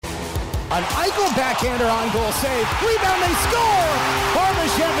An Eichel backhander on goal save. Rebound, they score!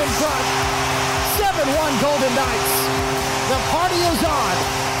 Barbashev in front. 7-1 Golden Knights. The party is on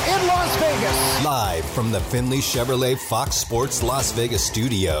in Las Vegas. Live from the Finley Chevrolet Fox Sports Las Vegas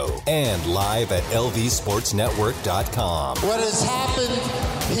studio and live at lvsportsnetwork.com. What has happened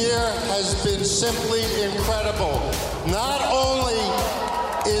here has been simply incredible. Not only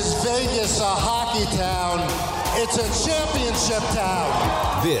is Vegas a hockey town, it's a championship town.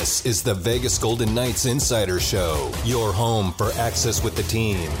 This is the Vegas Golden Knights Insider Show, your home for access with the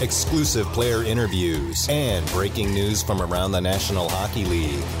team, exclusive player interviews, and breaking news from around the National Hockey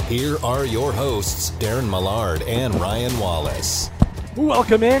League. Here are your hosts, Darren Millard and Ryan Wallace.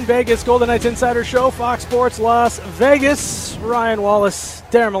 Welcome in, Vegas Golden Knights Insider Show, Fox Sports Las Vegas. Ryan Wallace,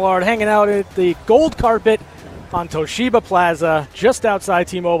 Darren Millard hanging out at the gold carpet on Toshiba Plaza, just outside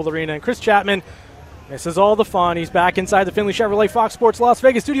T-Mobile Arena. And Chris Chapman, this is all the fun. He's back inside the Finley Chevrolet Fox Sports Las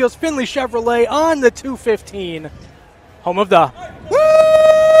Vegas studios. Finley Chevrolet on the 215, home of the...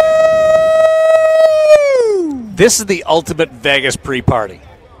 Woo! This is the ultimate Vegas pre-party.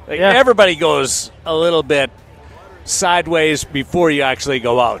 Everybody goes a little bit sideways before you actually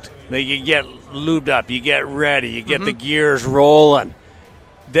go out. You get lubed up, you get ready, you get the gears rolling.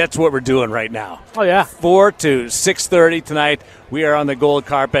 That's what we're doing right now. Oh, yeah. 4 to 6:30 tonight. We are on the gold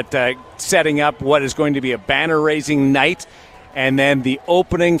carpet setting up what is going to be a banner-raising night, and then the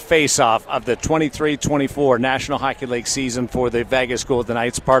opening face-off of the 23-24 National Hockey League season for the Vegas Golden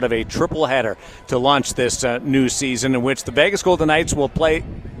Knights, part of a triple-header to launch this new season in which the Vegas Golden Knights will play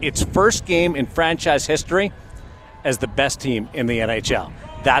its first game in franchise history as the best team in the NHL.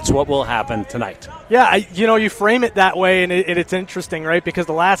 That's what will happen tonight. Yeah, you frame it that way, and it's interesting, right? Because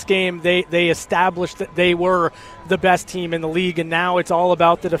the last game, they established that they were the best team in the league, and now it's all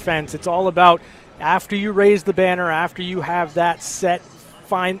about the defense. It's all about after you raise the banner, after you have that set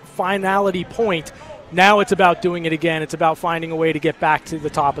finality point, now it's about doing it again. It's about finding a way to get back to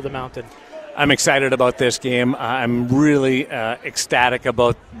the top of the mountain. I'm excited about this game. I'm really ecstatic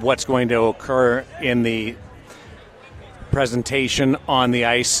about what's going to occur in the presentation on the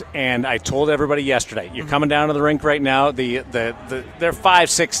ice, and I told everybody yesterday, you're coming down to the rink right now, they're 5,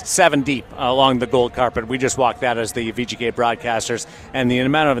 6, 7 deep along the gold carpet. We just walked that as the VGK broadcasters, and the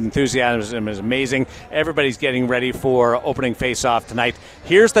amount of enthusiasm is amazing. Everybody's getting ready for opening face-off tonight.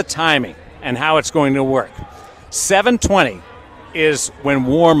 Here's the timing and how it's going to work. 7:20 is when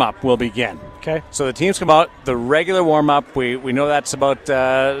warm-up will begin. Okay. So the teams come out, the regular warm-up, we know that's about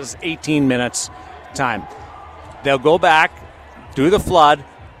 18 minutes time. They'll go back, do the flood,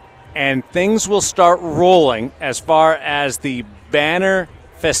 and things will start rolling as far as the banner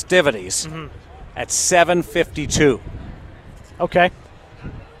festivities at 7:52. Okay.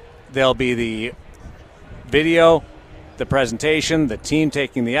 There'll be the video, the presentation, the team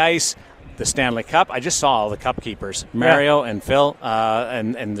taking the ice, the Stanley Cup. I just saw all the cup keepers, Mario and Phil,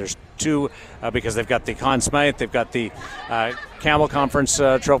 and there's two because they've got the Conn Smythe, they've got the Campbell Conference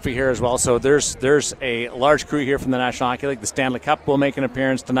trophy here as well. So there's a large crew here from the National Hockey League. The Stanley Cup will make an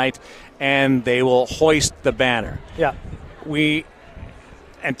appearance tonight, and they will hoist the banner. Yeah. We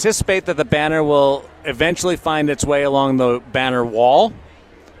anticipate that the banner will eventually find its way along the banner wall.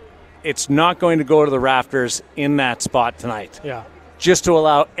 It's not going to go to the rafters in that spot tonight. Yeah. Just to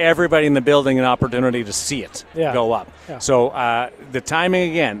allow everybody in the building an opportunity to see it go up. Yeah. So the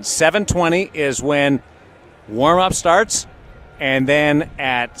timing again, 7:20 is when warm-up starts, and then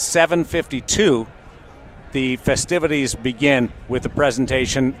at 7:52, the festivities begin with the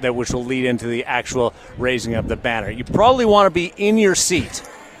presentation which will lead into the actual raising of the banner. You probably want to be in your seat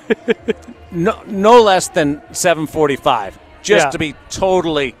no less than 7:45, just to be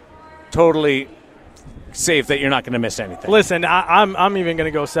totally safe that you're not going to miss anything. Listen, I'm even going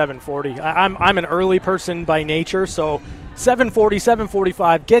to go 7:40. I'm an early person by nature, so 7:40,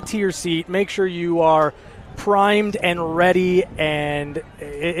 7:45. Get to your seat. Make sure you are primed and ready, and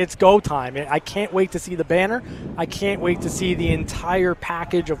it's go time. I can't wait to see the banner. I can't wait to see the entire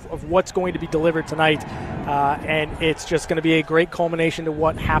package of what's going to be delivered tonight, and it's just going to be a great culmination to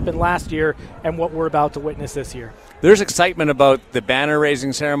what happened last year and what we're about to witness this year. There's excitement about the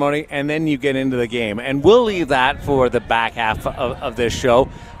banner-raising ceremony, and then you get into the game. And we'll leave that for the back half of this show,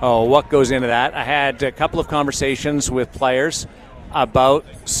 what goes into that. I had a couple of conversations with players about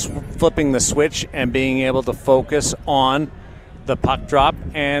flipping the switch and being able to focus on the puck drop,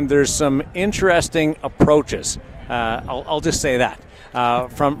 and there's some interesting approaches. I'll just say that.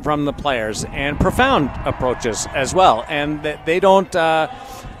 From the players, and profound approaches as well. And they don't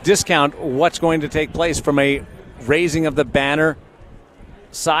discount what's going to take place from a raising of the banner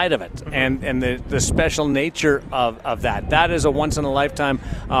side of it, and the special nature of that. That is a once-in-a-lifetime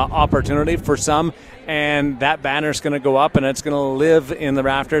opportunity for some, and that banner's going to go up, and it's going to live in the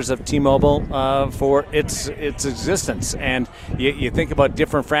rafters of T-Mobile for its existence. And you think about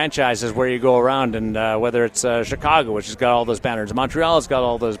different franchises where you go around, and whether it's Chicago, which has got all those banners, Montreal has got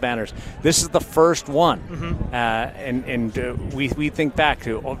all those banners. This is the first one, and we think back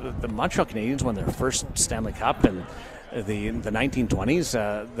to the Montreal Canadiens won their first Stanley Cup, and the 1920s,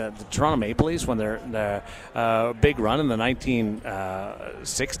 the Toronto Maple Leafs when their big run in the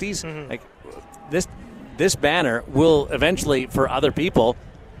 1960s. Like this banner will eventually, for other people,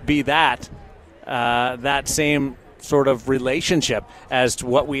 be that same sort of relationship as to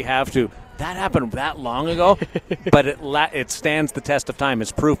what we have to. That happened that long ago, but it stands the test of time.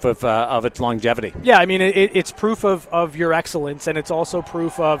 It's proof of its longevity. Yeah, I mean, it's proof of your excellence, and it's also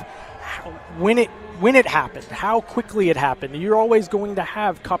proof of when it happened, how quickly it happened. You're always going to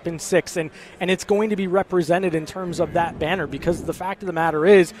have Cup in 6, and it's going to be represented in terms of that banner, because the fact of the matter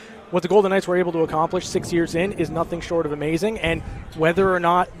is what the Golden Knights were able to accomplish 6 years in is nothing short of amazing, and whether or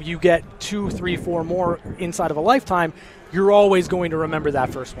not you get 2, 3, 4 more inside of a lifetime, you're always going to remember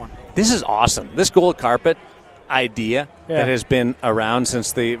that first one. This is awesome. This gold carpet idea that has been around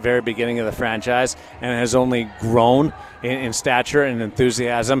since the very beginning of the franchise and has only grown in stature and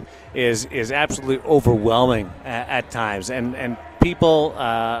enthusiasm is absolutely overwhelming at times. And people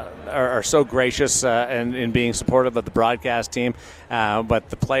are so gracious in being supportive of the broadcast team, but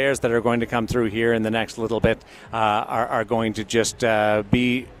the players that are going to come through here in the next little bit are going to just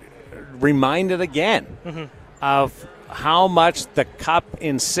be reminded again of how much the Cup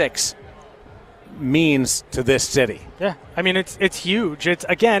in 6 means to this city. Yeah, I mean it's huge.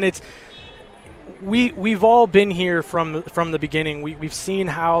 We've all been here from the beginning. We've seen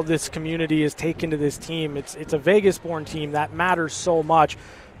how this community is taken to this team. It's a Vegas-born team that matters so much.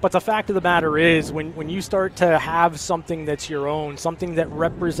 But the fact of the matter is, when you start to have something that's your own, something that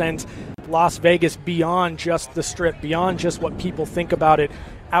represents Las Vegas beyond just the Strip, beyond just what people think about it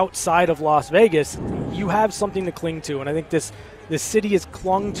outside of Las Vegas, you have something to cling to. And I think this city has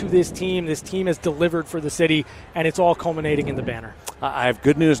clung to this team. This team has delivered for the city, and it's all culminating in the banner. I have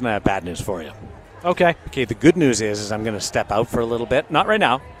good news and I have bad news for you. Okay, the good news is I'm going to step out for a little bit. Not right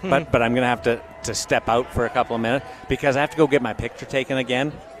now, but I'm going to have to step out for a couple of minutes because I have to go get my picture taken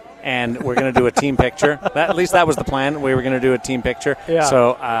again. And we're going to do a team picture. At least that was the plan. We were going to do a team picture. Yeah.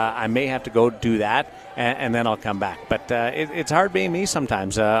 So I may have to go do that, and then I'll come back. But it's hard being me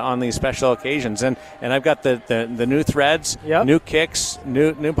sometimes on these special occasions. And I've got the new threads, new kicks,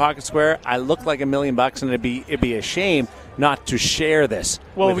 new pocket square. I look like $1 million, and it'd be a shame not to share this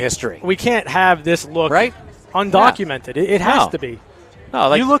with history. We can't have this look undocumented. Yeah. It has to be.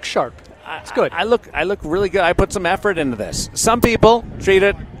 No, you look sharp. It's good. I look really good. I put some effort into this. Some people treat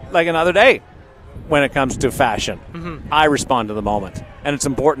it like another day when it comes to fashion. I respond to the moment, and it's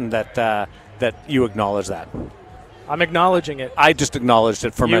important that you acknowledge that. I'm acknowledging it. I just acknowledged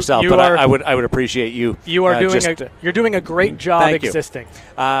it for myself, but I would appreciate you. You're doing a great job existing.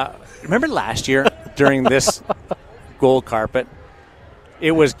 Remember last year during this gold carpet,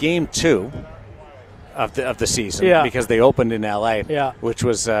 it was game 2 of the season because they opened in LA, which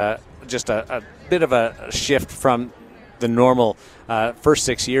was just a bit of a shift from the normal first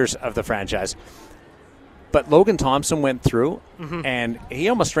 6 years of the franchise. But Logan Thompson went through, and he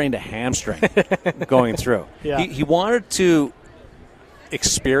almost strained a hamstring going through. Yeah. He wanted to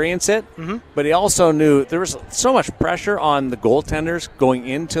experience it, but he also knew there was so much pressure on the goaltenders going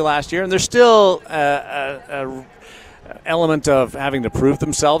into last year, and there's still a element of having to prove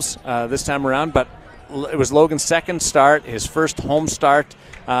themselves this time around. But it was Logan's second start, his first home start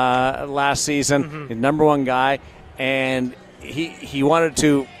last season, his number one guy, and he wanted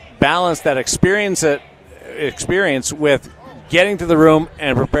to balance that experience with getting to the room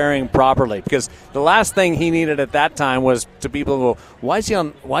and preparing properly, because the last thing he needed at that time was to people go, why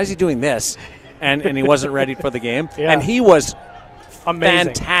is he doing this, and he wasn't ready for the game. And he was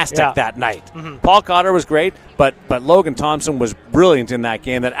amazing. Fantastic that night. Paul Cotter was great, but Logan Thompson was brilliant in that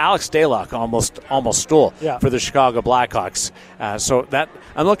game that Alex Stalock almost stole for the Chicago Blackhawks. So that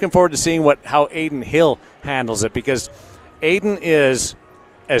I'm looking forward to seeing how Adin Hill handles it, because Adin is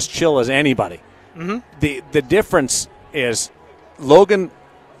as chill as anybody. The difference is Logan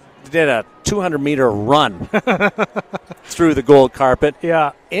did a 200-meter run through the gold carpet.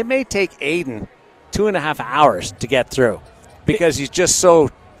 Yeah, it may take Adin 2.5 hours to get through because he's just so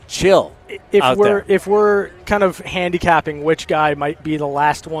chill. If we're kind of handicapping which guy might be the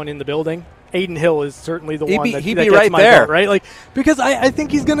last one in the building, Adin Hill is certainly the one that gets right my there, vote, right? Like, because I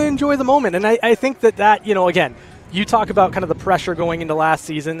think he's going to enjoy the moment, and I think that again, You talk about kind of the pressure going into last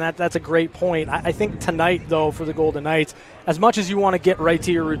season. That's a great point. I think tonight, though, for the Golden Knights, as much as you want to get right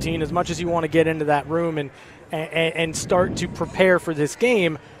to your routine, as much as you want to get into that room and start to prepare for this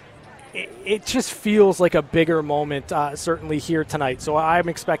game, it just feels like a bigger moment, certainly here tonight. So I'm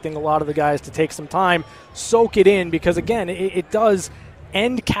expecting a lot of the guys to take some time, soak it in, because, again, it does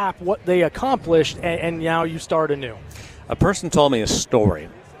end cap what they accomplished, and now you start anew. A person told me a story,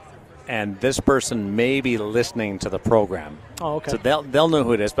 and this person may be listening to the program. Oh, okay. So they'll know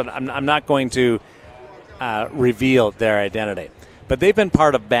who it is, but I'm not going to reveal their identity. But they've been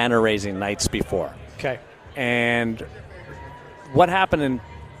part of banner-raising nights before. Okay. And what happened in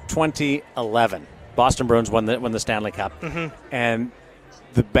 2011? Boston Bruins won the Stanley Cup, and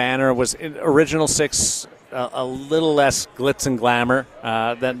the banner was original six, a little less glitz and glamour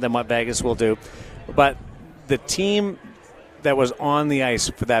than what Vegas will do, but the team that was on the ice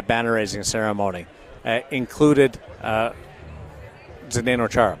for that banner raising ceremony included Zdeno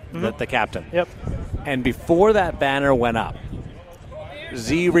Chara, the captain. Yep. And before that banner went up,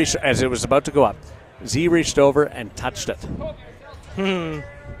 Z reached, as it was about to go up, Z reached over and touched it. And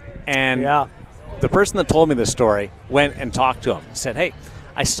the person that told me this story went and talked to him. Said, "Hey,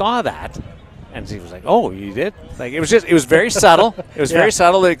 I saw that." And he was like, "Oh, you did?" Like, it was very subtle. It was very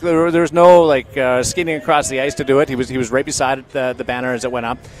subtle. Like, there was no skating across the ice to do it. He was right beside the banner as it went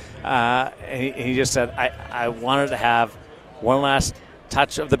up. And he just said, "I wanted to have one last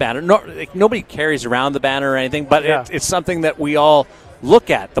touch of the banner." No, nobody carries around the banner or anything, but it's something that we all look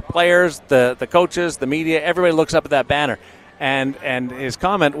at. The players, the coaches, the media, everybody looks up at that banner. And his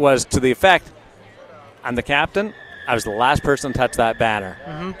comment was to the effect, "I'm the captain. I was the last person to touch that banner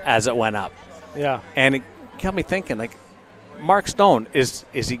as it went up." Yeah. And it got me thinking, like, Mark Stone, is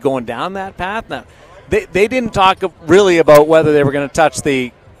he going down that path? Now, they didn't talk really about whether they were going to touch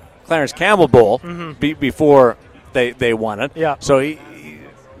the Clarence Campbell Bowl before they won it. Yeah. So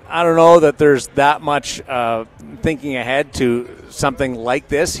I don't know that there's that much thinking ahead to something like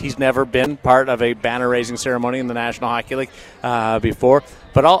this. He's never been part of a banner-raising ceremony in the National Hockey League before.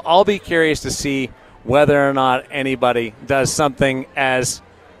 But I'll be curious to see whether or not anybody does something as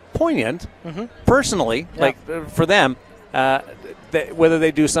poignant, personally, like for them, whether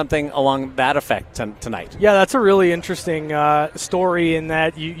they do something along that effect tonight. Yeah, that's a really interesting story in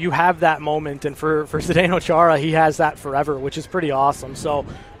that you have that moment, and for Zdeno Chara, he has that forever, which is pretty awesome. So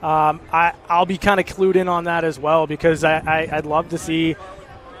I'll be kind of clued in on that as well, because I'd love to see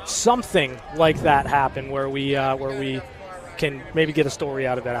something like that happen where we can maybe get a story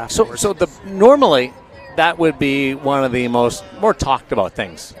out of it afterwards. So normally that would be one of the more talked about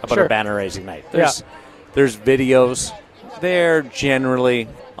things about a banner raising night. There's videos. They're generally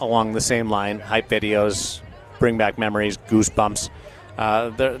along the same line. Hype videos, bring back memories, goosebumps.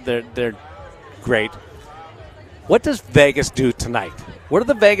 They're great. What does Vegas do tonight? What do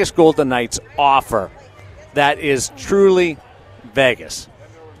the Vegas Golden Knights offer that is truly Vegas?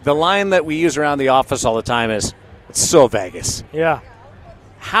 The line that we use around the office all the time is, "It's so Vegas." Yeah.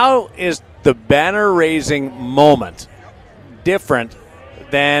 How is the banner-raising moment different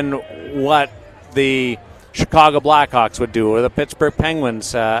than what the Chicago Blackhawks would do or the Pittsburgh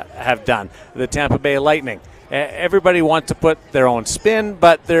Penguins have done, the Tampa Bay Lightning? Everybody wants to put their own spin,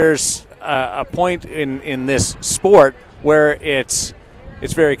 but there's a point in this sport where it's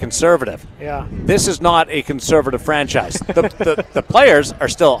very conservative. Yeah. This is not a conservative franchise. The players are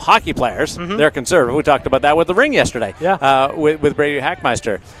still hockey players. They're conservative. We talked about that with the Ring yesterday. Yeah. With Brady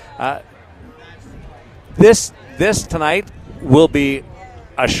Hackmeister. This tonight will be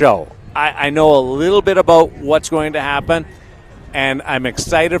a show. I know a little bit about what's going to happen, and I'm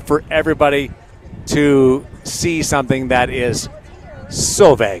excited for everybody to see something that is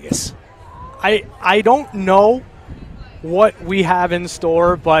so Vegas. I don't know what we have in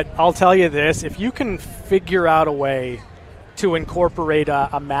store, but I'll tell you this. If you can figure out a way to incorporate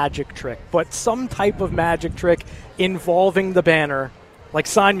a magic trick, but some type of magic trick involving the banner, like,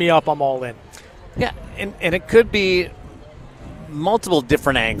 sign me up, I'm all in. Yeah, and it could be multiple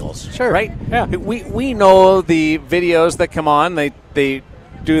different angles. Sure. Right? Yeah. We know the videos that come on. They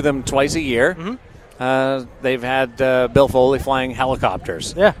do them twice a year. They've had Bill Foley flying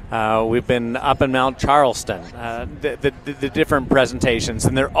helicopters. Yeah. We've been up in Mount Charleston. The different presentations,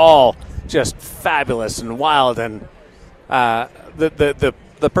 and they're all just fabulous and wild, and the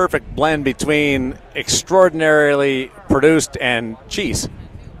perfect blend between extraordinarily produced and cheese.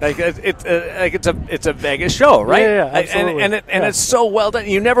 Like it's a Vegas show, right? Yeah, absolutely. And it's so well done.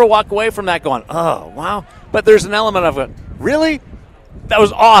 You never walk away from that going, "Oh, wow!" But there's an element of it. Really, that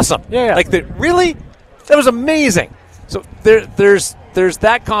was awesome. Yeah. Like really, that was amazing. So there's there's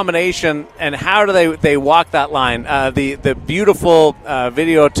that combination, and how do they walk that line? The beautiful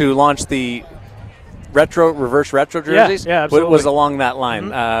video to launch the reverse retro jerseys was along that line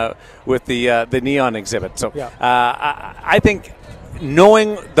with the neon exhibit. So I think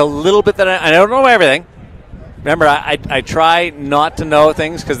knowing the little bit that I don't know everything. Remember, I try not to know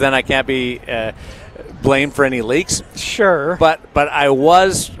things because then I can't be blamed for any leaks. Sure. But I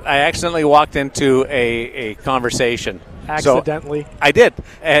accidentally walked into a conversation. Accidentally. So I did,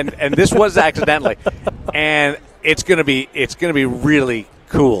 and this was accidentally, and it's gonna be really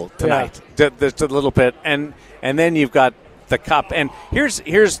cool tonight. Just a little bit, and then you've got the cup, and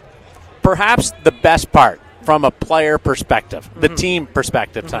here's perhaps the best part from a player perspective, the team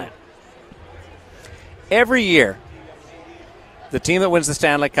perspective tonight. Every year, the team that wins the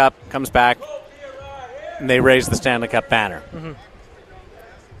Stanley Cup comes back, and they raise the Stanley Cup banner.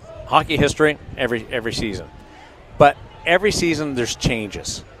 Hockey history, every season. But every season there's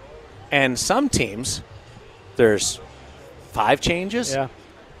changes. And some teams, there's 5 changes. Yeah.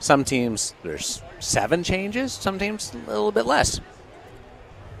 Some teams, there's 7 changes. Some teams, a little bit less.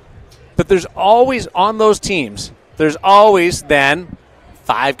 But there's always, on those teams, there's always then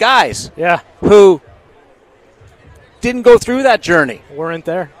 5 guys who didn't go through that journey. Weren't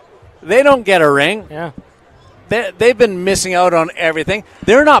there. They don't get a ring. Yeah. They've been missing out on everything.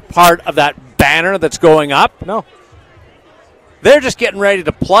 They're not part of that banner that's going up. No. They're just getting ready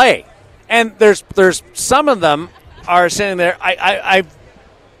to play. And there's some of them are sitting there. I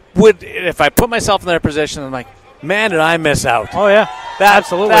would, if I put myself in their position, I'm like, man, did I miss out. Oh, yeah.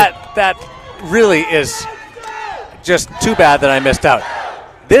 Absolutely. That really is just too bad that I missed out.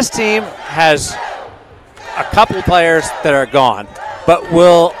 This team has a couple players that are gone, but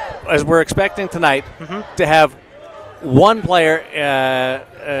will, as we're expecting tonight, to have one player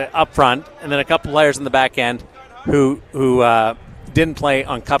up front and then a couple players in the back end who didn't play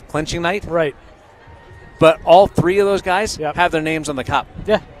on cup clinching night. Right. But all 3 of those guys have their names on the cup.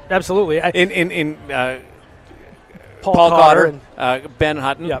 Yeah, absolutely. In Paul Cotter, Ben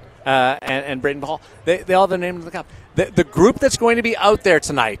Hutton, and Braden Paul, they all have their names on the cup. The group that's going to be out there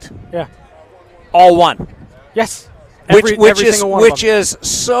tonight, all won. Yes. Which is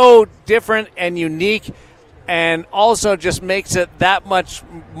so different and unique, and also just makes it that much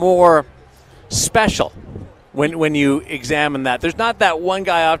more special when you examine that. There's not that one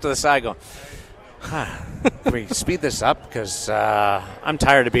guy off to the side going, can we speed this up? Because I'm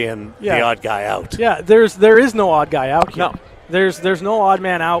tired of being the odd guy out. Yeah, there is no odd guy out here. No. There's no odd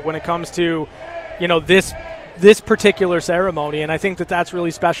man out when it comes to, this particular ceremony, and I think that's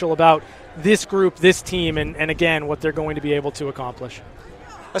really special about this group, this team, and again, what they're going to be able to accomplish.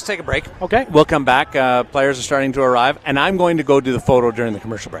 Let's take a break. Okay. We'll come back. Players are starting to arrive, and I'm going to go do the photo during the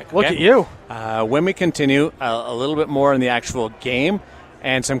commercial break. Look at you. When we continue, a little bit more in the actual game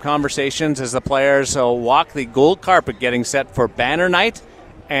and some conversations as the players walk the gold carpet getting set for banner night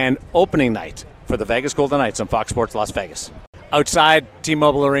and opening night for the Vegas Golden Knights on Fox Sports Las Vegas. Outside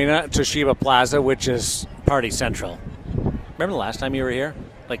T-Mobile Arena, Toshiba Plaza, which is party central. Remember the last time you were here?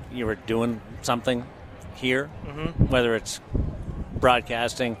 Like you were doing something here? Whether it's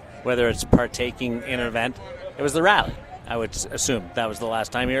broadcasting, whether it's partaking in an event. It was the rally. I would assume that was the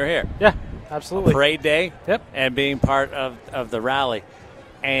last time you were here. Yeah, absolutely. Parade day, yep, and being part of the rally.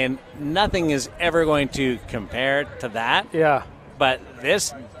 And nothing is ever going to compare to that. Yeah. But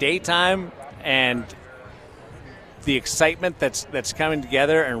this daytime and the excitement that's coming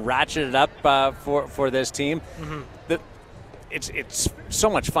together and ratcheted up for this team, it's so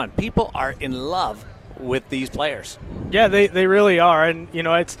much fun. People are in love with these players. Yeah, they really are. And,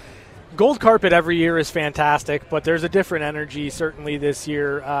 it's gold carpet every year is fantastic, but there's a different energy certainly this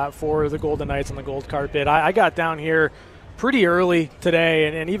year for the Golden Knights on the gold carpet. I got down here pretty early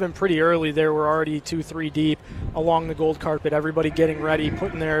today, and even pretty early there were already 2-3 deep along the gold carpet, everybody getting ready,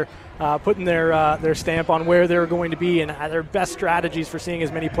 putting their stamp on where they're going to be and their best strategies for seeing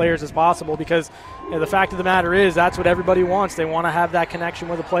as many players as possible, because the fact of the matter is that's what everybody wants. They want to have that connection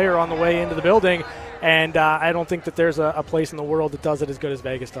with a player on the way into the building, and I don't think that there's a place in the world that does it as good as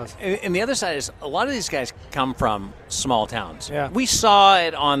Vegas does. And the other side is a lot of these guys come from small towns. Yeah. We saw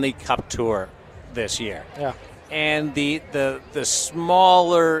it on the Cup Tour this year. Yeah. And the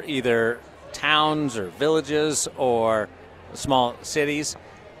smaller either towns or villages or small cities,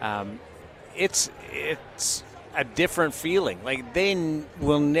 it's a different feeling. Like they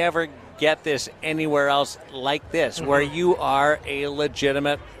will never get this anywhere else like this, where you are a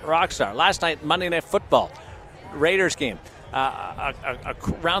legitimate rock star. Last night, Monday Night Football, Raiders game,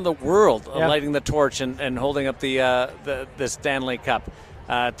 around the world, lighting the torch and holding up the Stanley Cup.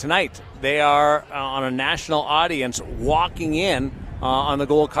 Tonight, they are on a national audience walking in on the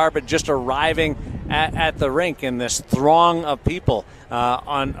gold carpet, just arriving at the rink in this throng of people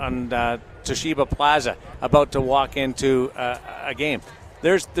on Toshiba Plaza, about to walk into a game.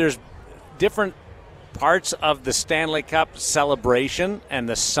 There's different parts of the Stanley Cup celebration and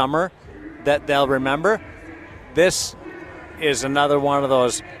the summer that they'll remember. This is another one of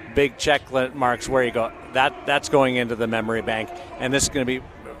those big check marks where you go, that's going into the memory bank, and this is going to be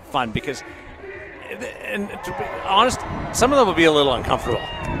fun because, and to be honest, some of them will be a little uncomfortable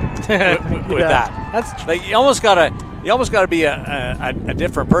with that. That's like you almost gotta be a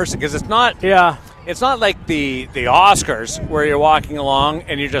different person, because it's not. Yeah. It's not like the Oscars where you're walking along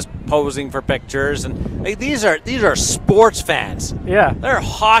and you're just posing for pictures, and like, these are sports fans. Yeah. They're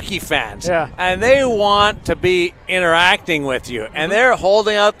hockey fans. Yeah. And they want to be interacting with you. And they're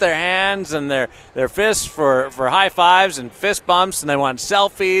holding out their hands and their fists for high fives and fist bumps, and they want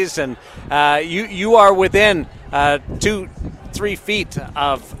selfies, and you are within 2-3 feet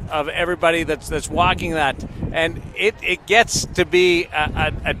of everybody that's walking that, and it gets to be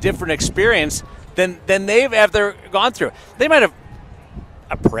a different experience than they've ever gone through. They might have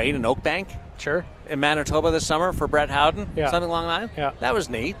a parade in Oakbank, sure, in Manitoba this summer for Brett Howden, something along that line. Yeah. That was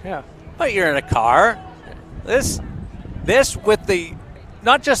neat. Yeah. But you're in a car. This with the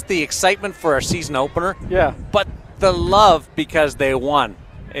not just the excitement for a season opener, but the love because they won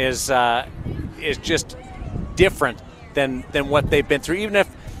is just different than what they've been through. Even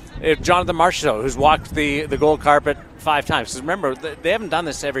if Jonathan Marchessault, who's walked the gold carpet 5 times, because remember, they haven't done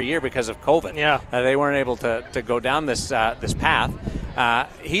this every year because of COVID. Yeah. They weren't able to go down this path.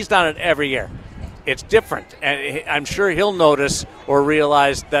 He's done it every year. It's different, and I'm sure he'll notice or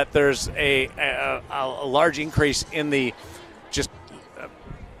realize that there's a large increase in the just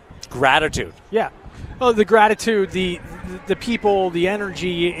gratitude. Yeah. Well, the gratitude, the people, the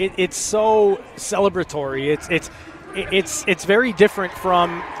energy, it's so celebratory. It's very different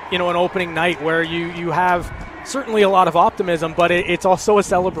from, an opening night where you have certainly a lot of optimism, but it's also a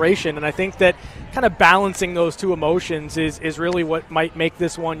celebration. And I think that kind of balancing those two emotions is really what might make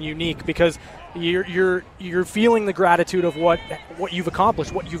this one unique, because you're feeling the gratitude of what you've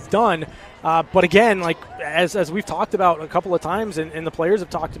accomplished, what you've done. But again, like as we've talked about a couple of times, and the players have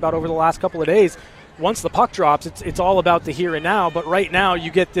talked about over the last couple of days, once the puck drops, it's all about the here and now. But right now,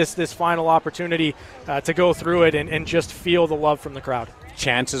 you get this final opportunity to go through it and just feel the love from the crowd.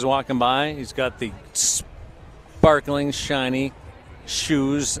 Chance is walking by. He's got the sparkling, shiny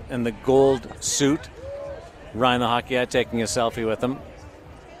shoes and the gold suit. Ryan the Hockey Hat taking a selfie with him.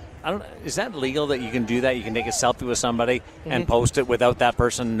 Is that legal that you can do that? You can take a selfie with somebody and post it without that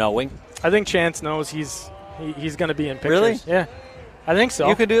person knowing? I think Chance knows he's going to be in pictures. Really? Yeah, I think so.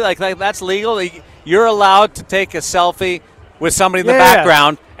 You can do like that's legal. You're allowed to take a selfie with somebody in the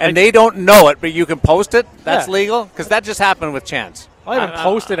background, and they don't know it, but you can post it. That's legal, because that just happened with Chance. I haven't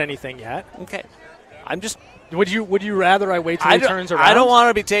posted anything yet. Okay, I'm just. Would you rather I wait till he turns around? I don't want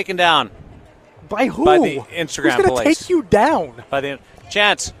to be taken down. By who? By the Instagram Who's going to take you down? By the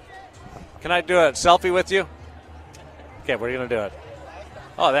Chance. Can I do a selfie with you? Okay, we're going to do it.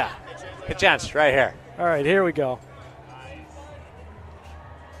 Oh, yeah. Hey, Chance, right here. All right, here we go.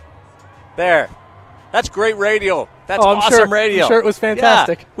 There. That's great radio. That's awesome radio. I'm sure it was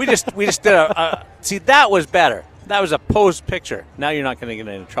fantastic. Yeah. We just did a see, that was better. That was a posed picture. Now you're not going to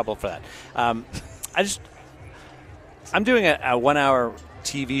get into trouble for that. I'm doing a 1-hour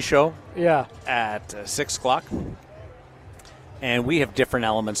TV show at 6 o'clock. And we have different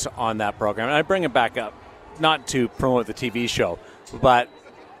elements on that program. And I bring it back up, not to promote the TV show, but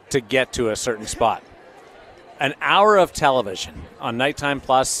to get to a certain spot. An hour of television on Nighttime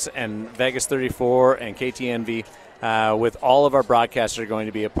Plus and Vegas 34 and KTNV, with all of our broadcasters are going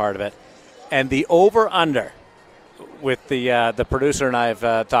to be a part of it. And the over-under, with the producer and I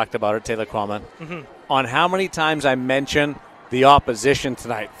have talked about it, Taylor Qualman, on how many times I mention the opposition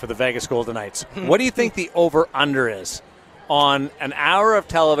tonight for the Vegas Golden Knights. What do you think the over-under is on an hour of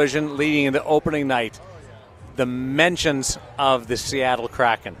television leading into opening night, the mentions of the Seattle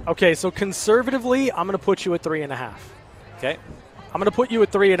Kraken? Okay, so conservatively, I'm going to put you at 3.5. Okay. I'm going to put you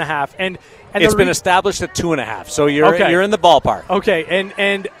at 3.5. And it's been established at 2.5, so you're in the ballpark. Okay,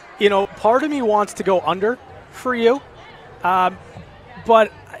 and part of me wants to go under for you,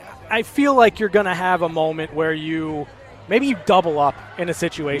 but I feel like you're going to have a moment where maybe you double up in a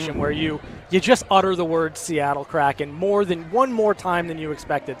situation where you just utter the word Seattle Kraken one more time than you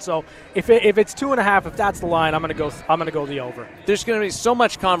expected. So if it's 2.5, if that's the line, I'm gonna go the over. There's going to be so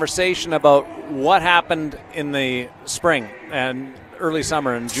much conversation about what happened in the spring and early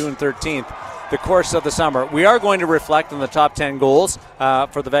summer and June 13th the course of the summer. We are going to reflect on the top 10 goals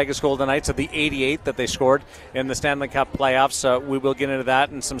for the Vegas Golden Knights of the 88 that they scored in the Stanley Cup playoffs. We will get into that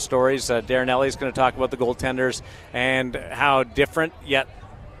and some stories. Darren Ellie is going to talk about the goaltenders and how different yet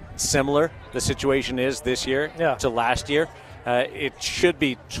similar the situation is this year to last year. It should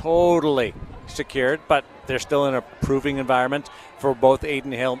be totally secured, but they're still in a proving environment for both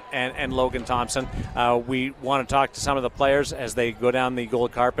Adin Hill and Logan Thompson. We want to talk to some of the players as they go down the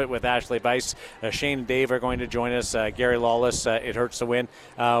gold carpet with Ashley Weiss. Shane and Dave are going to join us. Gary Lawless, It Hurts to Win.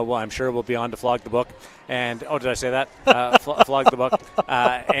 Well, I'm sure we'll be on to Flog the Book. And did I say that? Flog the Book.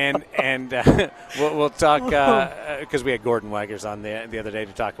 We'll talk because we had Gordon Waggers on the other day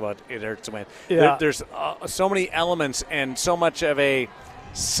to talk about It Hurts to Win. Yeah. There's so many elements and so much of a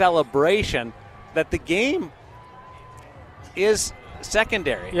celebration that the game is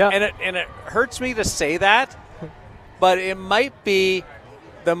secondary. Yeah. And it hurts me to say that, but it might be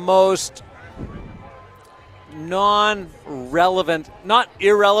the most non-relevant, not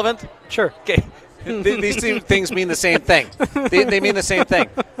irrelevant. Sure. Okay. These two things mean the same thing. They mean the same thing.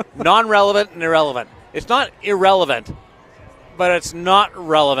 Non-relevant and irrelevant. It's not irrelevant, but it's not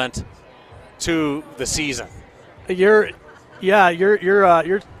relevant to the season. You're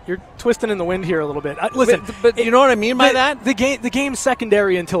twisting in the wind here a little bit. Listen, but you know what I mean by that? The game's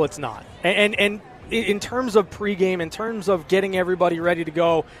secondary until it's not. And in terms of pregame, in terms of getting everybody ready to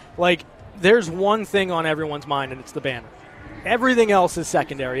go, like there's one thing on everyone's mind, and it's the banner. Everything else is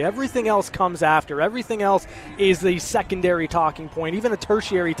secondary. Everything else comes after. Everything else is the secondary talking point, even a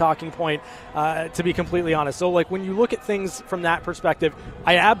tertiary talking point, to be completely honest. So, like, when you look at things from that perspective,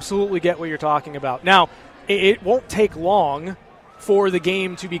 I absolutely get what you're talking about. Now, it won't take long for the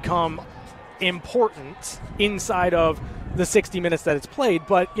game to become important inside of the 60 minutes that it's played.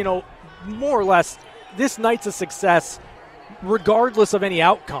 But, more or less, this night's a success regardless of any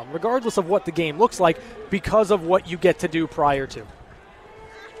outcome, regardless of what the game looks like, because of what you get to do prior to.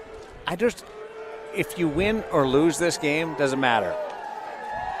 If you win or lose this game, doesn't matter.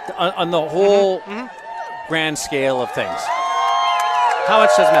 On the whole grand scale of things. How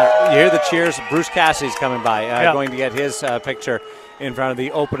much does it matter? You hear the cheers. Bruce Cassidy's coming by, going to get his picture in front of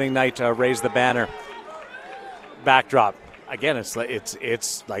the opening night Raise the Banner backdrop. Again, it's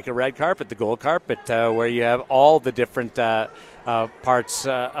like a red carpet, the gold carpet, where you have all the different parts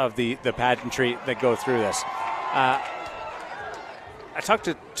of the pageantry that go through this. I talked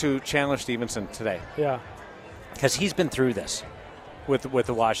to Chandler Stevenson today. Yeah. Because he's been through this with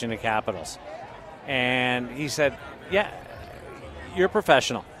the Washington Capitals. And he said, yeah, you're a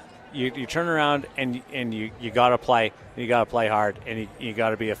professional. You turn around and you got to play. You got to play hard, and you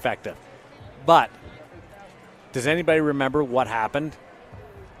got to be effective. But does anybody remember what happened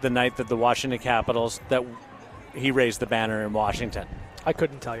the night that the Washington Capitals, that he raised the banner in Washington? I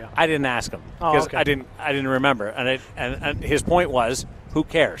couldn't tell you. I didn't ask him because I didn't remember. And his point was, who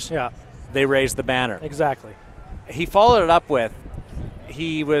cares? Yeah, they raised the banner. Exactly. He followed it up with,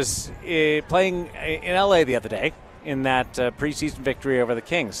 he was playing in LA the other day in that preseason victory over the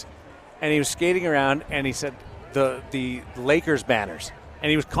Kings, and he was skating around, and he said the Lakers banners, and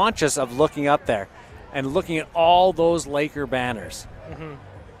he was conscious of looking up there and looking at all those Laker banners. Mm-hmm.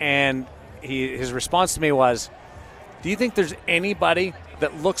 And his response to me was, do you think there's anybody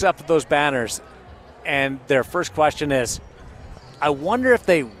that looks up at those banners and their first question is, I wonder if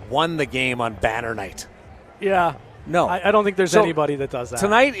they won the game on banner night? Yeah. No. I don't think there's anybody that does that.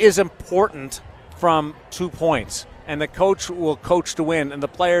 Tonight is important from 2 points, and the coach will coach to win, and the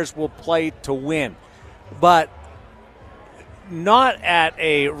players will play to win. But not at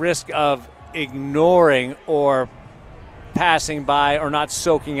a risk of ignoring or passing by or not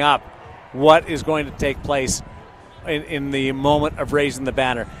soaking up what is going to take place in the moment of raising the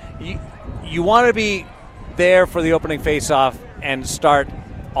banner. You want to be there for the opening face-off and start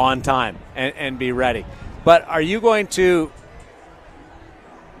on time and be ready. But are you going to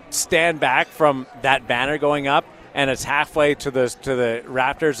stand back from that banner going up and it's halfway to the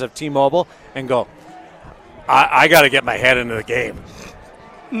rafters of T-Mobile and go, I got to get my head into the game?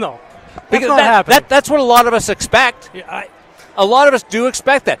 No. Because that's what a lot of us expect. Yeah, a lot of us do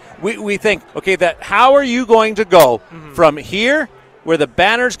expect that. We think, okay, that how are you going to go from here, where the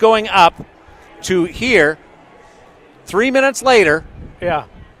banner's going up, to here, 3 minutes later,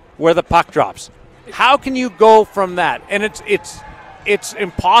 where the puck drops? How can you go from that? And it's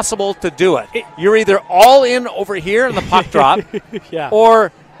impossible to do it. You're either all in over here in the puck drop,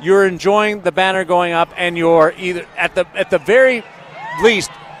 or you're enjoying the banner going up, and you're either at the very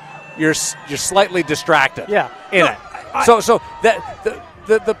least, you're slightly distracted. So that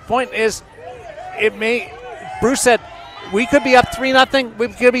the point is, Bruce said we could be up 3-0. We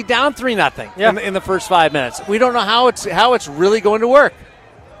could be down 3-0 in the first 5 minutes. We don't know how it's really going to work.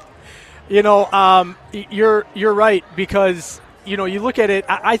 You're right, because you look at it.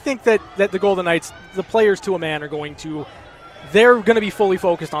 I think that the Golden Knights, the players to a man, they're going to be fully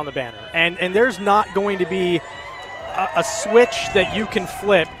focused on the banner, and there's not going to be a switch that you can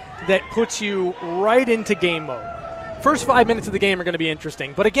flip that puts you right into game mode. First 5 minutes of the game are going to be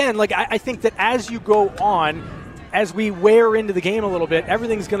interesting, but again, I think that as you go on, as we wear into the game a little bit,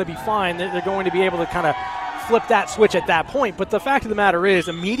 everything's going to be fine. They're going to be able to kind of flip that switch at that point. But the fact of the matter is,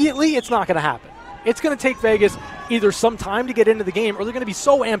 immediately, it's not going to happen. It's going to take Vegas either some time to get into the game, or they're going to be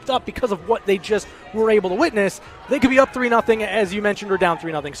so amped up because of what they just were able to witness. They could be up 3-0, as you mentioned, or down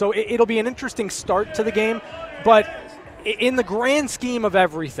 3-0. So it'll be an interesting start to the game. But in the grand scheme of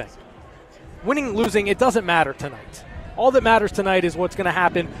everything, winning, losing, it doesn't matter tonight. All that matters tonight is what's going to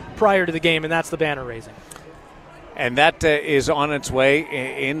happen prior to the game, and that's the banner raising. And that is on its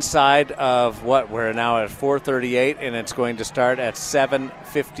way inside of what? We're now at 4:38, and it's going to start at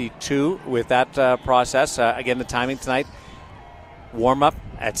 7:52 with that process. Again, the timing tonight, warm-up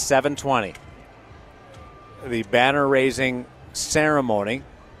at 7:20. The banner-raising ceremony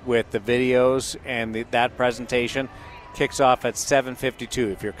with the videos and that presentation kicks off at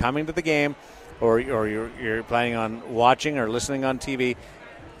 7:52. If you're coming to the game or you're planning on watching or listening on TV,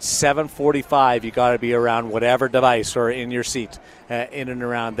 7:45, you got to be around whatever device or in your seat, in and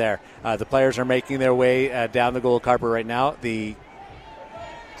around there. The players are making their way down the gold carpet right now. The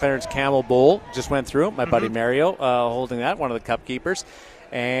Clarence Campbell Bowl just went through. My buddy Mario holding that, one of the cup keepers.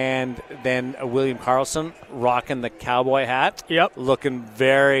 And then William Karlsson rocking the cowboy hat. Yep. Looking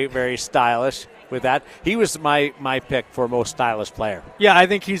very, very stylish with that. He was my pick for most stylish player. Yeah, I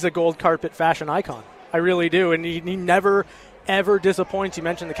think he's a gold carpet fashion icon. I really do. And he never ever disappoints. You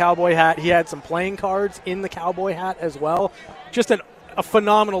mentioned the cowboy hat. He had some playing cards in the cowboy hat as well. Just a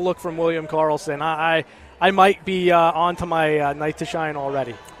phenomenal look from William Karlsson. I might be on to my night to shine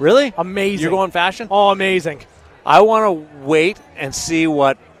already. Really? Amazing. You're going fashion? Oh, amazing. I want to wait and see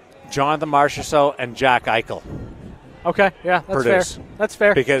what Jonathan Marchessault and Jack Eichel Okay, yeah, that's produce. fair. That's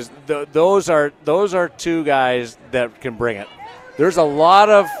fair. Because those are two guys that can bring it. There's a lot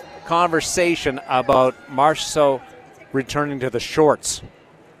of conversation about Marchessault returning to the shorts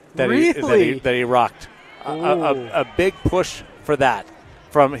that he rocked. A big push for that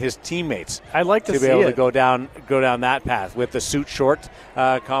from his teammates. I'd like to be see able it. to go down that path with the suit short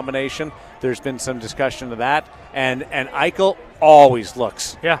combination. There's been some discussion of that, and Eichel always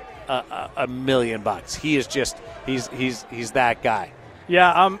looks $1 million. He is just he's that guy.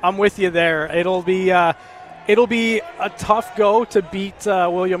 Yeah, I'm with you there. It'll be a tough go to beat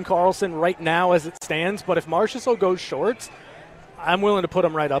William Karlsson right now as it stands. But if Marchessault goes shorts, I'm willing to put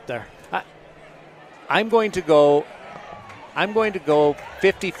him right up there. I'm going to go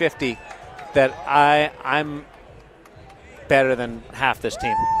 50-50 that I'm better than half this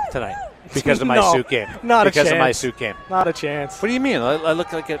team tonight because of my suit game. Not a chance. Because of my suit game. Not a chance. What do you mean? I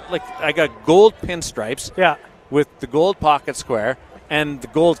look like I got gold pinstripes. Yeah. With the gold pocket square and the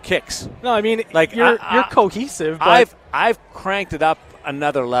gold kicks. No, I mean you're cohesive. But I've cranked it up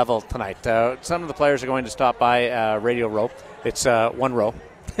another level tonight. Some of the players are going to stop by Radio Row. It's one row.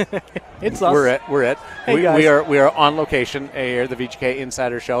 It's us. We're it. Hey, we are on location here, the VGK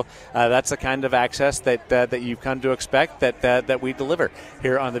Insider Show. That's the kind of access that you've come to expect that we deliver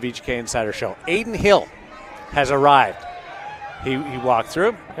here on the VGK Insider Show. Adin Hill has arrived. He walked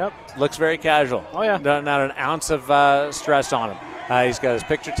through. Yep. Looks very casual. Oh yeah. Not an ounce of stress on him. He's got his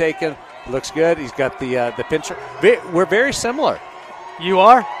picture taken. Looks good. He's got the pincher. We're very similar. You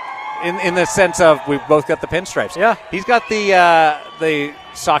are. In the sense of we've both got the pinstripes. Yeah. He's got the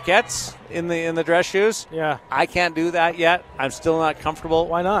sockets in the dress shoes. Yeah. I can't do that yet. I'm still not comfortable.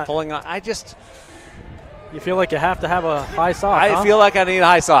 Why not? Pulling on. You feel like you have to have a high sock. I feel like I need a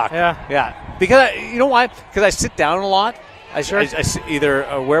high sock. Yeah. Yeah. Because you know why? Because I sit down a lot. I either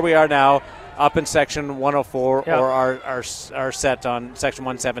where we are now, up in section 104, yeah. or our set on section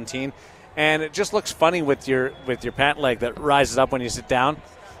 117, and it just looks funny with your pant leg that rises up when you sit down,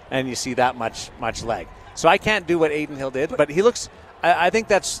 and you see that much leg. So I can't do what Adin Hill did, but he looks. I think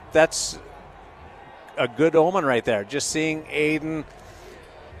that's a good omen right there. Just seeing Adin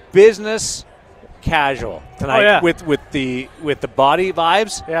business casual tonight. Oh, yeah. with the body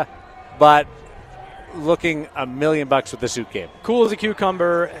vibes. Yeah. But looking $1 million with the suit game. Cool as a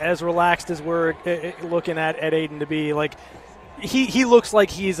cucumber, as relaxed as we're looking at Adin to be. Like he looks like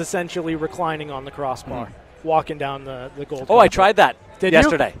he's essentially reclining on the crossbar, walking down the gold. Oh, I tried that Did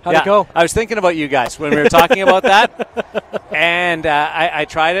yesterday. You? How'd it go? I was thinking about you guys when we were talking about that, and I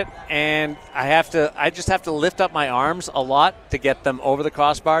tried it, and I just have to lift up my arms a lot to get them over the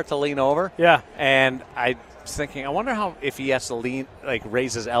crossbar to lean over. Yeah. And I was thinking, I wonder if he has to lean, like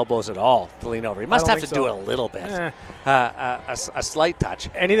raise his elbows at all to lean over. He must have to do it a little bit, a slight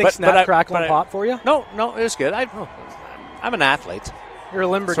touch. Anything snap, crackle, and pop for you? No, it was good. I'm an athlete. You're a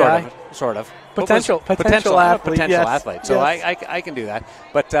limber guy. Sort of. Potential athlete. Athlete. So yes. I can do that.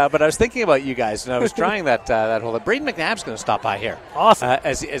 But I was thinking about you guys, and I was trying that whole. Braden McNabb's going to stop by here. Awesome.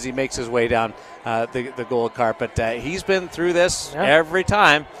 As he makes his way down the gold carpet. He's been through this every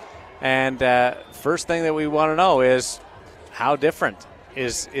time. And first thing that we want to know is how different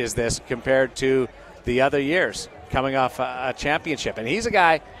is this compared to the other years coming off a championship. And he's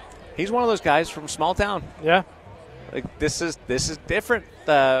one of those guys from small town. Yeah. Like this is different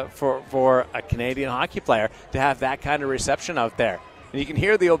for a Canadian hockey player to have that kind of reception out there, and you can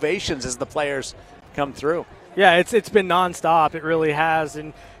hear the ovations as the players come through. Yeah, it's been nonstop. It really has,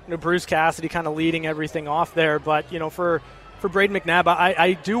 and Bruce Cassidy kind of leading everything off there. But for Braden McNabb,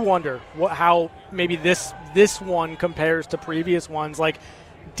 I do wonder how maybe this one compares to previous ones. Like,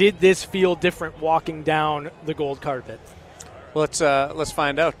 did this feel different walking down the gold carpet? Well, let's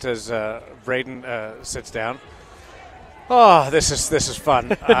find out as Braden sits down. Oh, this is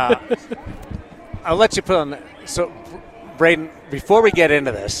fun. I'll let you put on. So, Braden, before we get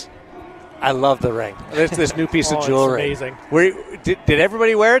into this, I love the ring. This new piece of jewelry. It's amazing. Did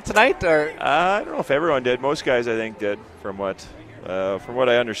everybody wear it tonight? Or I don't know if everyone did. Most guys, I think, did. From what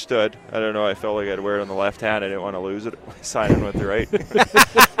I understood. I don't know. I felt like I'd wear it on the left hand. I didn't want to lose it. Signing with the right.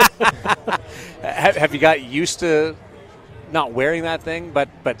 Have you got used to not wearing that thing,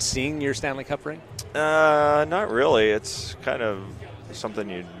 but seeing your Stanley Cup ring? Not really. It's kind of something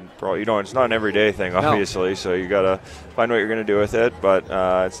you probably it's not an everyday thing, obviously. No. So you gotta find what you're gonna do with it. But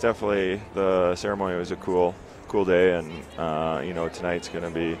it's definitely, the ceremony was a cool day, and tonight's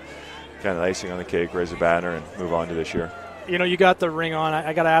gonna be kind of icing on the cake, raise a banner, and move on to this year. You got the ring on.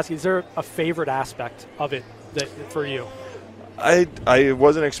 I gotta ask you, is there a favorite aspect of it for you? I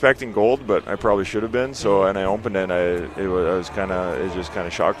wasn't expecting gold, but I probably should have been. So, and I opened it, and it just kind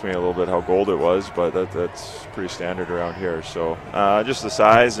of shocked me a little bit how gold it was. But that's pretty standard around here. So, just the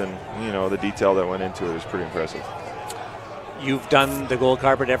size and the detail that went into it was pretty impressive. You've done the gold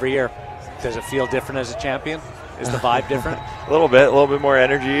carpet every year. Does it feel different as a champion? Is the vibe different? A little bit more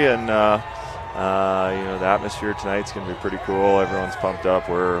energy, and the atmosphere tonight's going to be pretty cool. Everyone's pumped up.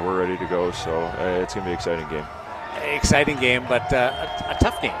 We're ready to go. So it's going to be an exciting game. Exciting game, but a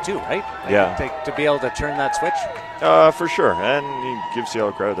tough game too, right? To be able to turn that switch. For sure, and you give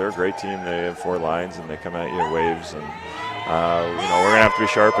Seattle credit. They're a great team. They have 4 lines, and they come at you in waves. And we're gonna have to be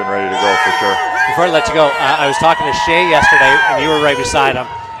sharp and ready to go for sure. Before I let you go, I was talking to Shay yesterday, and you were right beside him.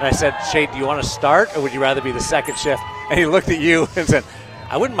 And I said, Shay, do you want to start, or would you rather be the second shift? And he looked at you and said,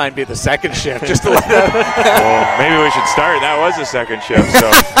 I wouldn't mind being the second shift, just to let Well, maybe we should start. That was the second shift, so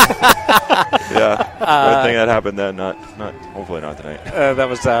I think that happened then. Not hopefully not tonight. That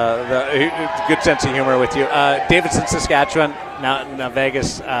was the good sense of humor with you. Davidson, Saskatchewan, now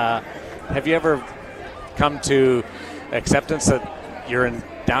Vegas. Have you ever come to acceptance that you're in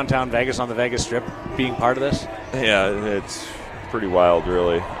downtown Vegas on the Vegas Strip, being part of this? Yeah, it's pretty wild,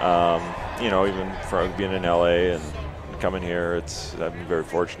 really. Even from being in LA and coming here, I've been very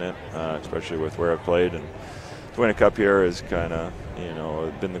fortunate, especially with where I've played, and to win a cup here has kind of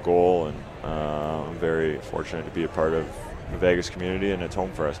been the goal, and I'm very fortunate to be a part of the Vegas community, and it's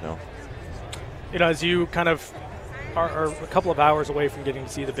home for us now. As you kind of are a couple of hours away from getting to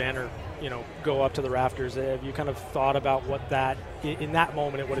see the banner go up to the rafters, have you kind of thought about what that in that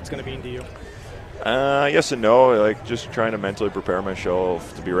moment, what it's going to mean to you? Yes and no. Like, just trying to mentally prepare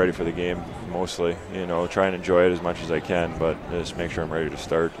myself to be ready for the game, mostly. Try and enjoy it as much as I can, but just make sure I'm ready to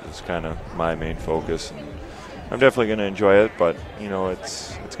start. It's kind of my main focus. And I'm definitely going to enjoy it, but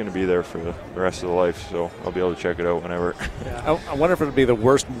it's going to be there for the rest of the life, so I'll be able to check it out whenever. Yeah. I wonder if it'll be the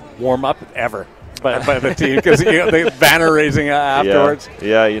worst warm-up ever by the team, because the banner raising afterwards.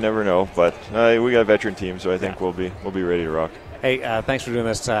 Yeah, you never know, but we got a veteran team, so I think we'll be ready to rock. Hey, thanks for doing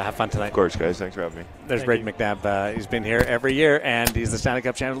this. Have fun tonight. Of course, guys. Thanks for having me. There's Braden McNabb. He's been here every year, and he's the Stanley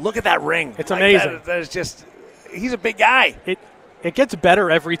Cup champion. Look at that ring. It's amazing. That is just – he's a big guy. It gets better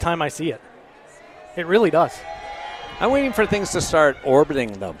every time I see it. It really does. I'm waiting for things to start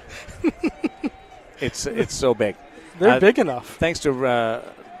orbiting them. It's so big. They're big enough. Thanks to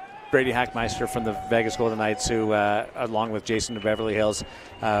Brady Hackmeister from the Vegas Golden Knights, who, along with Jason of Beverly Hills,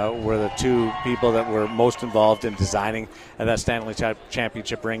 were the two people that were most involved in designing that Stanley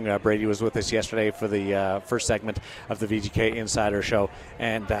Championship ring. Brady was with us yesterday for the first segment of the VGK Insider Show,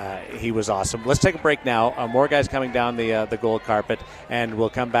 and he was awesome. Let's take a break now. More guys coming down the gold carpet, and we'll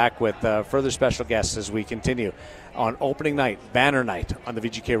come back with further special guests as we continue on opening night, banner night, on the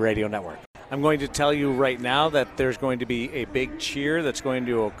VGK Radio Network. I'm going to tell you right now that there's going to be a big cheer that's going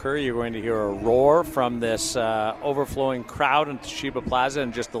to occur. You're going to hear a roar from this overflowing crowd in Toshiba Plaza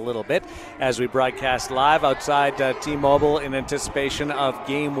in just a little bit as we broadcast live outside T-Mobile in anticipation of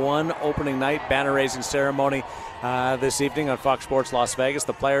Game 1 opening night banner-raising ceremony this evening on Fox Sports Las Vegas.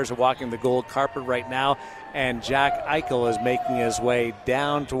 The players are walking the gold carpet right now, and Jack Eichel is making his way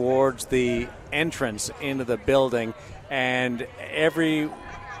down towards the entrance into the building, and every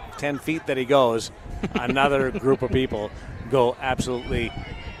 10 feet that he goes, another group of people go absolutely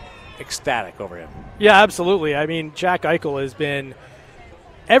ecstatic over him. Yeah, absolutely. I mean, Jack Eichel has been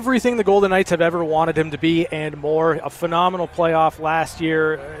everything the Golden Knights have ever wanted him to be and more. A phenomenal playoff last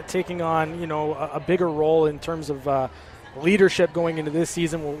year, taking on, a bigger role in terms of leadership going into this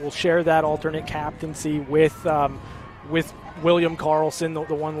season. We'll share that alternate captaincy with William Karlsson,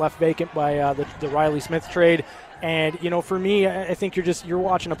 the one left vacant by the Riley Smith trade. And, for me, I think you're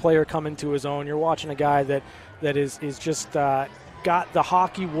watching a player come into his own. You're watching a guy that is just got the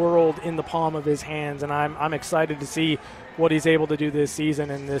hockey world in the palm of his hands, and I'm excited to see what he's able to do this season,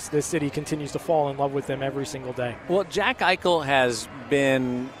 and this city continues to fall in love with him every single day. Well, Jack Eichel has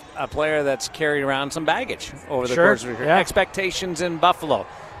been a player that's carried around some baggage over the course of his career. Yeah. Expectations in Buffalo.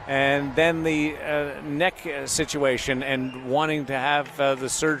 And then the neck situation and wanting to have the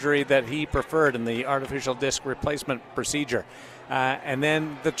surgery that he preferred in the artificial disc replacement procedure. And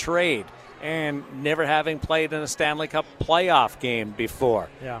then the trade and never having played in a Stanley Cup playoff game before.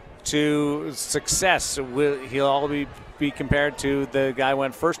 Yeah. To success. He'll all be compared to the guy who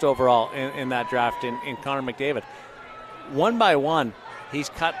went first overall in that draft in Connor McDavid. One by one, he's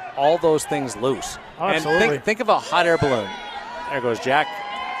cut all those things loose. Oh, absolutely. And think of a hot air balloon. There goes Jack.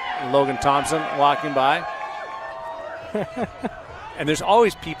 Logan Thompson walking by. And there's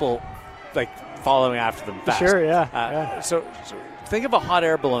always people following after them fast. Sure, yeah. So think of a hot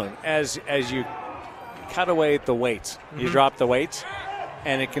air balloon as you cut away the weights. You drop the weights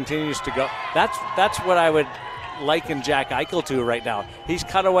and it continues to go. That's what I would liken Jack Eichel to right now. He's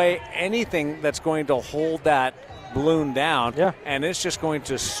cut away anything that's going to hold that balloon down, and it's just going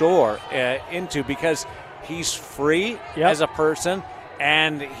to soar into, because he's free as a person.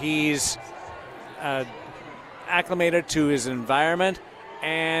 And he's acclimated to his environment,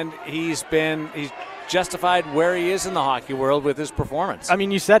 and he's justified where he is in the hockey world with his performance. I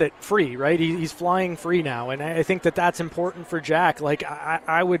mean, you said it, free, right? He's flying free now, and I think that's important for Jack. Like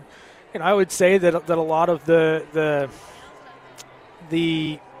I would say that a lot of the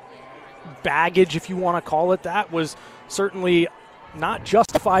baggage, if you want to call it that, was certainly not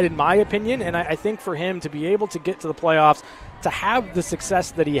justified in my opinion. And I think for him to be able to get to the playoffs, to have the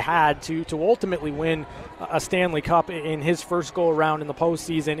success that he had, to ultimately win a Stanley Cup in his first go-around in the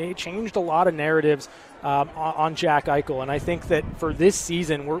postseason, it changed a lot of narratives on Jack Eichel. And I think that for this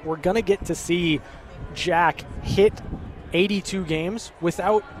season, we're going to get to see Jack hit 82 games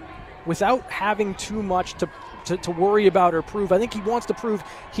without having too much to worry about or prove. I think he wants to prove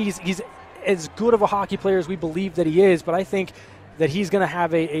he's as good of a hockey player as we believe that he is, but I think that he's going to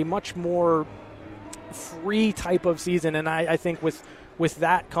have a much more free type of season, and I think with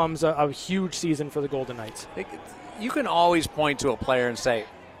that comes a huge season for the Golden Knights. You can always point to a player and say,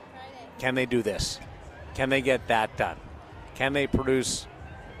 can they do this? Can they get that done? Can they produce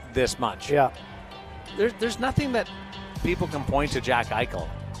this much? Yeah. There's nothing that people can point to Jack Eichel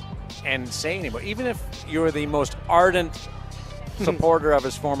and say anymore. Even if you're the most ardent supporter of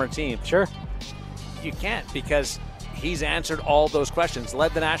his former team. Sure. You can't, because he's answered all those questions.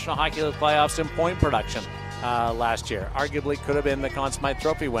 Led the National Hockey League playoffs in point production last year. Arguably could have been the Conn Smythe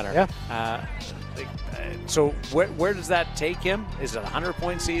Trophy winner. Yeah. So where does that take him? Is it a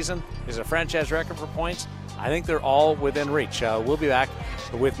 100-point season? Is it a franchise record for points? I think they're all within reach. We'll be back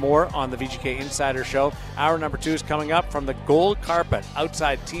with more on the VGK Insider Show. Hour number 2 is coming up from the gold carpet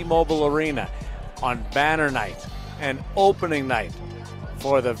outside T-Mobile Arena on banner night and opening night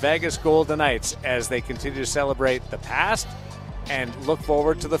for the Vegas Golden Knights as they continue to celebrate the past and look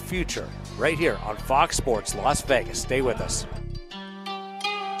forward to the future right here on Fox Sports Las Vegas. Stay with us.